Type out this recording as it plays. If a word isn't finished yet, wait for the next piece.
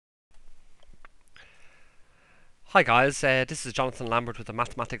Hi guys, this is Jonathan Lambert with the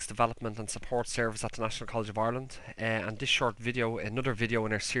Mathematics Development and Support Service at the National College of Ireland, and this short video, another video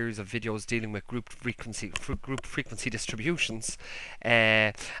in our series of videos dealing with group frequency distributions,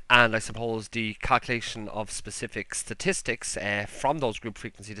 and I suppose the calculation of specific statistics from those group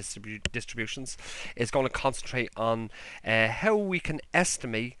frequency distributions is going to concentrate on how we can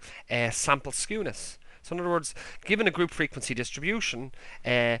estimate sample skewness. So in other words, given a group frequency distribution,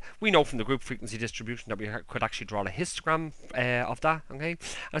 we know from the group frequency distribution that we could actually draw a histogram of that. Okay, and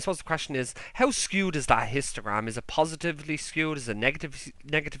I suppose the question is, how skewed is that histogram? Is it positively skewed? Is it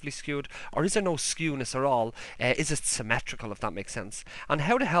negatively skewed? Or is there no skewness at all? Is it symmetrical, if that makes sense? And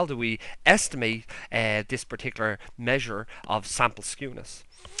how the hell do we estimate this particular measure of sample skewness?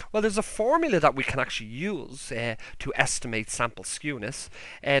 Well, there's a formula that we can actually use to estimate sample skewness.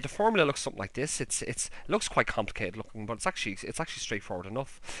 The formula looks something like this. It looks quite complicated looking, but it's actually straightforward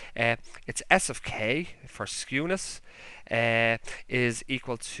enough. It's S of k for skewness is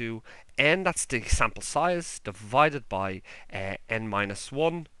equal to n, that's the sample size, divided by n minus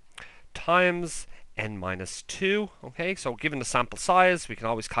 1 times n minus 2. Okay, so given the sample size, we can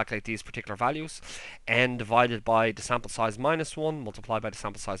always calculate these particular values. N divided by the sample size minus 1 multiplied by the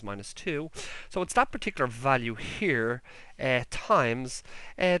sample size minus 2. So it's that particular value here times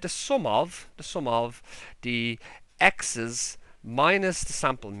the sum of the x's minus the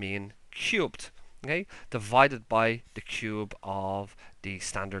sample mean cubed. Okay, divided by the cube of the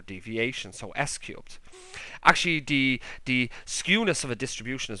standard deviation, so s cubed. Actually, the skewness of a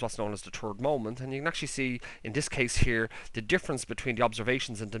distribution is what's known as the third moment, and you can actually see in this case here the difference between the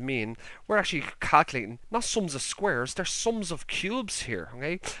observations and the mean. We're actually calculating not sums of squares, they're sums of cubes here.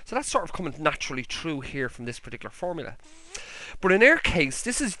 Okay, so that's sort of coming naturally true here from this particular formula. But in our case,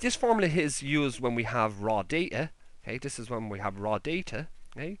 this formula is used when we have raw data. Okay, this is when we have raw data.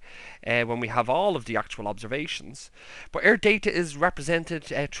 Okay, when we have all of the actual observations, but our data is represented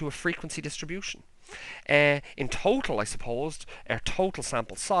through a frequency distribution. In total, I suppose, our total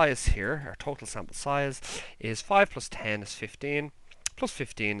sample size is 5 plus 10 is 15. Plus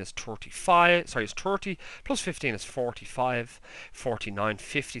 15 is 35, is 30, plus 15 is 45, 49,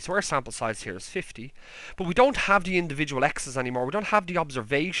 50. So our sample size here is 50. But we don't have the individual x's anymore. We don't have the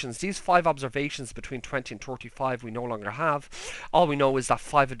observations. These 5 observations between 20 and 35 we no longer have. All we know is that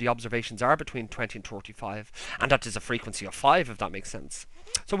 5 of the observations are between 20 and 35, and that is a frequency of 5, if that makes sense.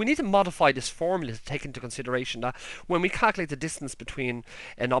 So we need to modify this formula to take into consideration that when we calculate the distance between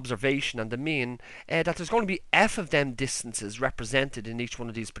an observation and the mean, that there's going to be f of them distances represented in each one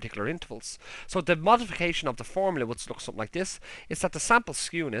of these particular intervals. So the modification of the formula would look something like this. It's that the sample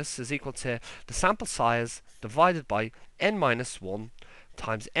skewness is equal to the sample size divided by n minus 1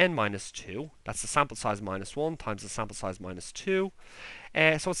 times n minus 2. That's the sample size minus 1 times the sample size minus 2.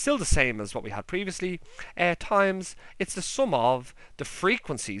 So it's still the same as what we had previously, times it's the sum of the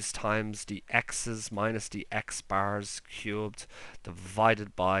frequencies times the x's minus the x bars cubed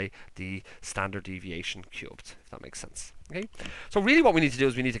divided by the standard deviation cubed, if that makes sense. Okay, so really what we need to do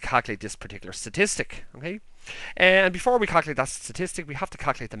is we need to calculate this particular statistic. Okay, and before we calculate that statistic, we have to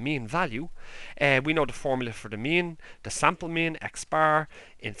calculate the mean value. We know the formula for the mean, the sample mean, x bar,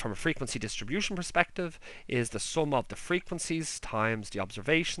 from a frequency distribution perspective, is the sum of the frequencies times the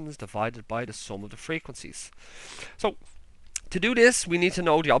observations divided by the sum of the frequencies. So to do this, we need to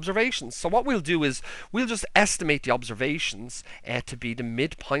know the observations. So what we'll do is we'll just estimate the observations to be the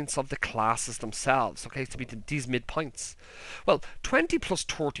midpoints of the classes themselves. Okay, to be these midpoints. Well, 20 plus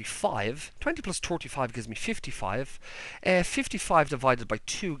 35 gives me 55. 55 divided by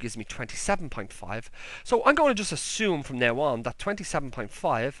 2 gives me 27.5. So I'm going to just assume from now on that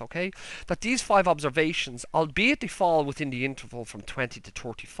 27.5, okay, that these 5 observations, albeit they fall within the interval from 20 to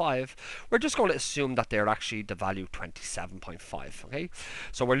 35, we're just going to assume that they're actually the value 27.5. Okay,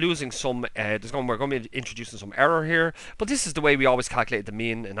 so we're losing some. We're going to be introducing some error here, but this is the way we always calculate the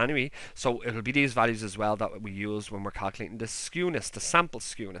mean in anyway. So it'll be these values as well that we use when we're calculating the skewness, the sample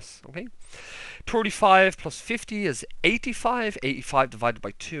skewness. Okay, 35 plus 50 is 85. 85 divided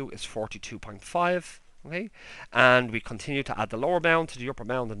by 2 is 42.5. Okay, and we continue to add the lower bound to the upper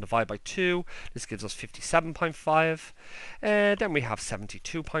bound and divide by 2. This gives us 57.5. Then we have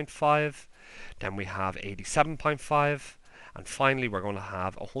 72.5. Then we have 87.5. And finally, we're going to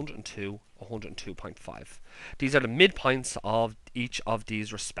have 102, 102.5. These are the midpoints of each of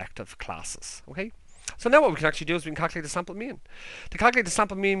these respective classes. Okay. So now what we can actually do is we can calculate the sample mean. To calculate the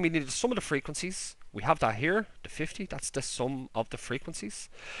sample mean, we need the sum of the frequencies. We have that here, the 50. That's the sum of the frequencies.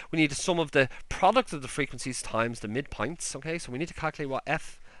 We need the sum of the product of the frequencies times the midpoints. Okay. So we need to calculate what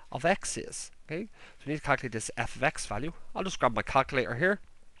f of x is. Okay. So we need to calculate this f of x value. I'll just grab my calculator here.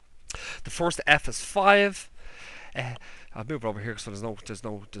 The first f is 5. I'll move it over here so there's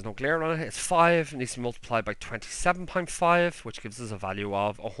no glare on it. It's 5. It needs to be multiplied by 27.5, which gives us a value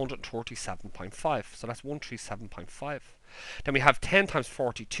of 137.5. So that's 137.5. Then we have 10 times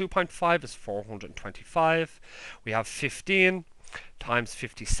 42.5 is 425. We have 15 times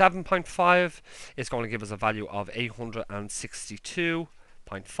 57.5 is going to give us a value of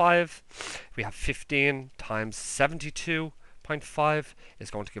 862.5. We have 15 times 72.5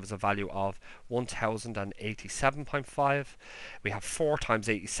 is going to give us a value of 1087.5. We have 4 times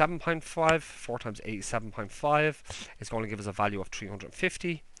 87.5. 4 times 87.5 is going to give us a value of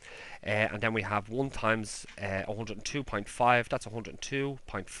 350. And then we have 1 times 102.5, that's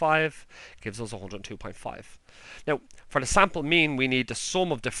 102.5, gives us 102.5. Now, for the sample mean, we need the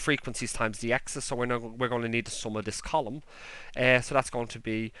sum of the frequencies times the x's, so we're going to need the sum of this column. So that's going to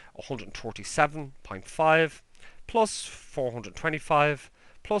be 137.5 plus 425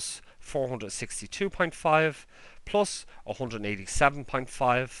 plus 462.5 plus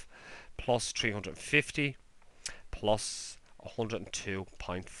 187.5 plus 350 plus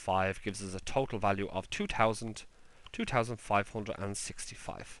 102.5 gives us a total value of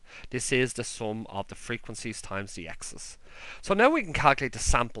 2,565. This is the sum of the frequencies times the x's. So now we can calculate the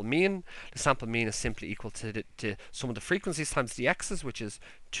sample mean. The sample mean is simply equal to the sum of the frequencies times the x's, which is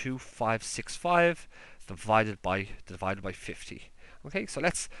 2565 divided by 50. Okay, so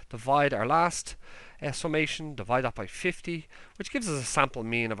let's divide our last summation, divide that by 50, which gives us a sample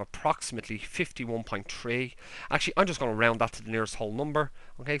mean of approximately 51.3. Actually, I'm just going to round that to the nearest whole number.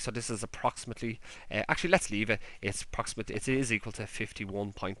 Okay, so this is approximately, actually let's leave it, it is equal to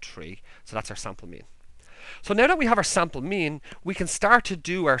 51.3. So that's our sample mean. So now that we have our sample mean, we can start to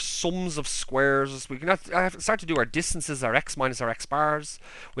do our sums of squares. We can start to do our distances, our x minus our x bars.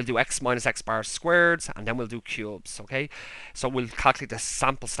 We'll do x minus x bars squared, and then we'll do cubes. Okay, so we'll calculate the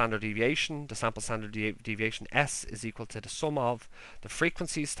sample standard deviation. The sample standard deviation S is equal to the sum of the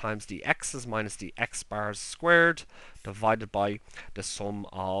frequencies times the x's minus the x bars squared divided by the sum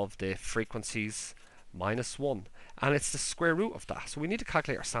of the frequencies minus 1. And it's the square root of that. So we need to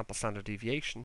calculate our sample standard deviation.